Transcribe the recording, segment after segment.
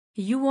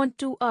You want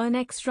to earn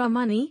extra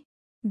money?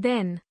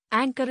 Then,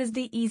 Anchor is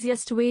the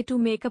easiest way to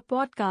make a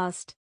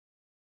podcast.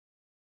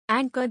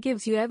 Anchor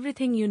gives you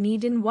everything you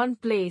need in one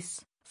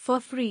place, for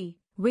free,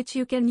 which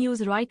you can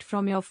use right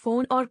from your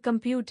phone or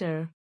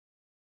computer.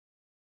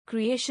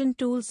 Creation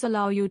tools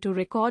allow you to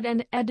record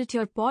and edit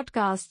your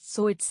podcast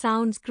so it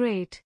sounds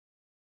great.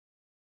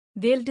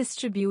 They'll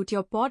distribute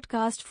your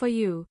podcast for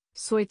you,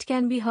 so it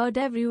can be heard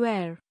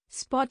everywhere: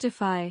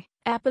 Spotify,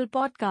 Apple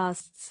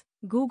Podcasts,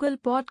 Google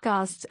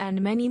Podcasts,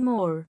 and many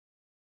more.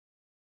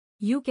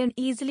 You can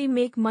easily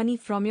make money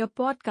from your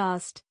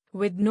podcast,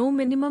 with no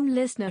minimum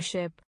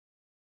listenership.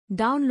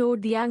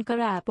 Download the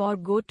Anchor app or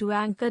go to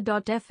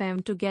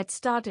anchor.fm to get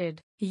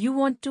started. You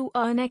want to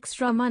earn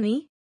extra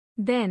money?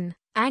 Then,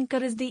 Anchor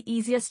is the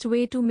easiest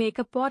way to make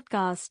a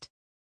podcast.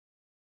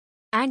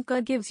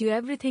 Anchor gives you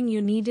everything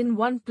you need in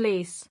one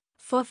place,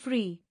 for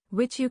free,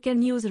 which you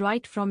can use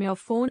right from your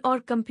phone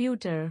or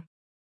computer.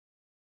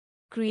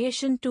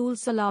 Creation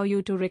tools allow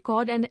you to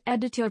record and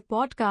edit your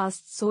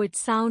podcast so it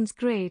sounds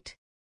great.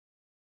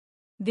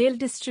 They'll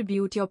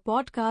distribute your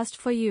podcast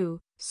for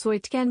you, so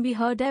it can be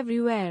heard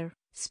everywhere: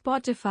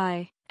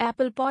 Spotify,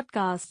 Apple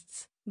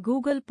Podcasts,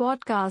 Google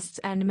Podcasts,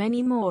 and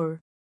many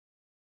more.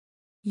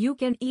 You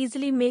can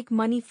easily make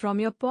money from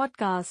your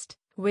podcast,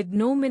 with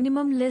no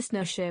minimum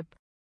listenership.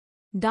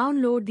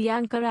 Download the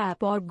Anchor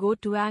app or go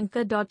to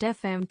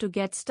anchor.fm to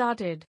get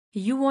started.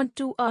 You want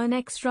to earn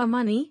extra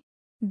money?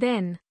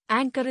 Then,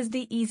 Anchor is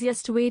the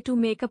easiest way to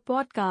make a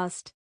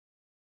podcast.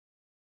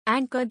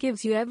 Anchor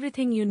gives you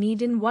everything you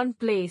need in one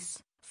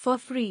place, for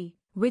free,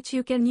 which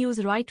you can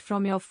use right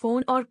from your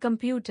phone or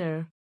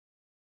computer.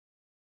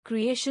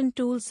 Creation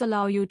tools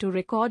allow you to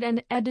record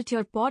and edit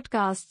your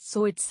podcast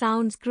so it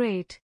sounds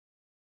great.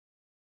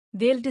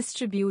 They'll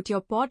distribute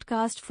your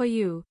podcast for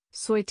you,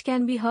 so it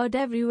can be heard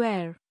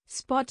everywhere: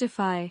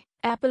 Spotify,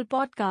 Apple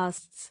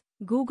Podcasts,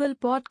 Google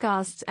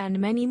Podcasts, and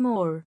many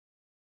more.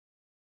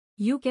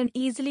 You can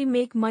easily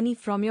make money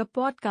from your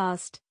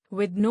podcast,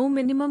 with no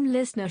minimum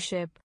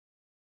listenership.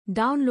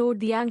 Download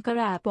the Anchor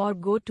app or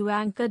go to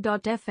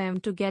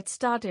anchor.fm to get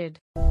started.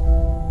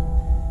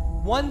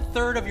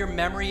 1/3 of your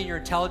memory and your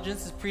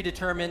intelligence is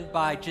predetermined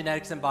by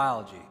genetics and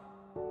biology.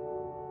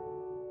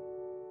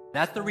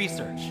 That's the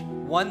research.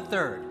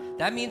 1/3.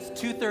 That means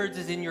 2/3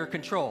 is in your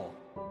control.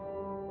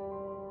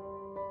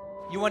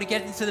 You want to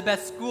get into the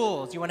best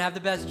schools, you want to have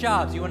the best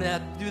jobs, you want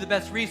to do the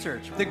best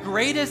research. The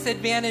greatest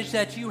advantage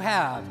that you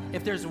have,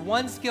 if there's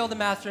one skill to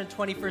master in the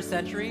 21st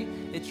century,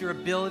 it's your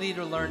ability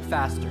to learn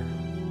faster.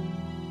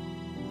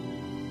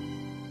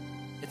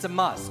 It's a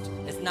must.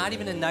 It's not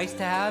even a nice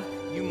to have.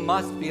 You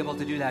must be able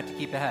to do that to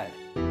keep ahead.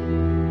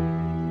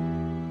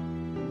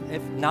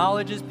 If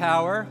knowledge is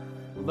power,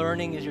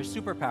 learning is your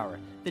superpower.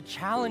 The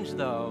challenge,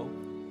 though,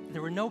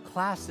 there were no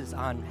classes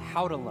on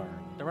how to learn.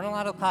 There weren't a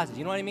lot of classes,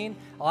 you know what I mean?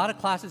 A lot of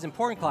classes,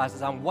 important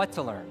classes on what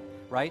to learn,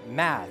 right?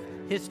 Math,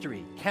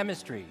 history,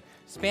 chemistry,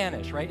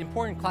 Spanish, right?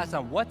 Important classes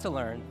on what to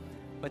learn,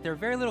 but there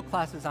are very little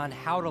classes on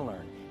how to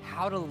learn,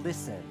 how to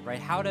listen, right?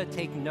 How to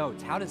take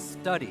notes, how to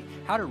study,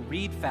 how to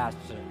read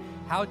faster,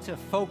 how to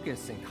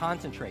focus and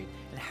concentrate,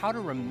 and how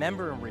to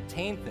remember and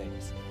retain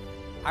things.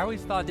 I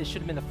always thought this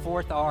should have been the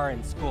 4th R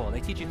in school.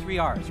 They teach you 3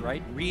 R's,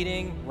 right?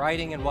 Reading,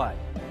 writing, and what?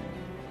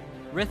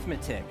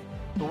 Arithmetic.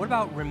 But what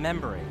about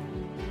remembering,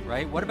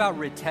 right? What about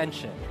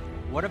retention?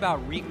 What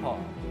about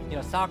recall? You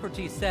know,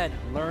 Socrates said,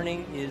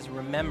 learning is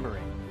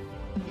remembering.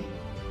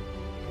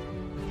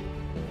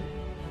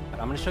 But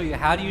I'm going to show you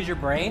how to use your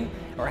brain,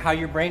 or how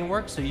your brain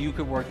works, so you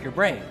could work your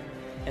brain.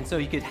 And so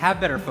you could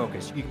have better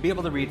focus. You could be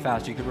able to read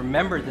faster. You could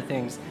remember the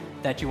things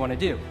that you want to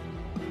do.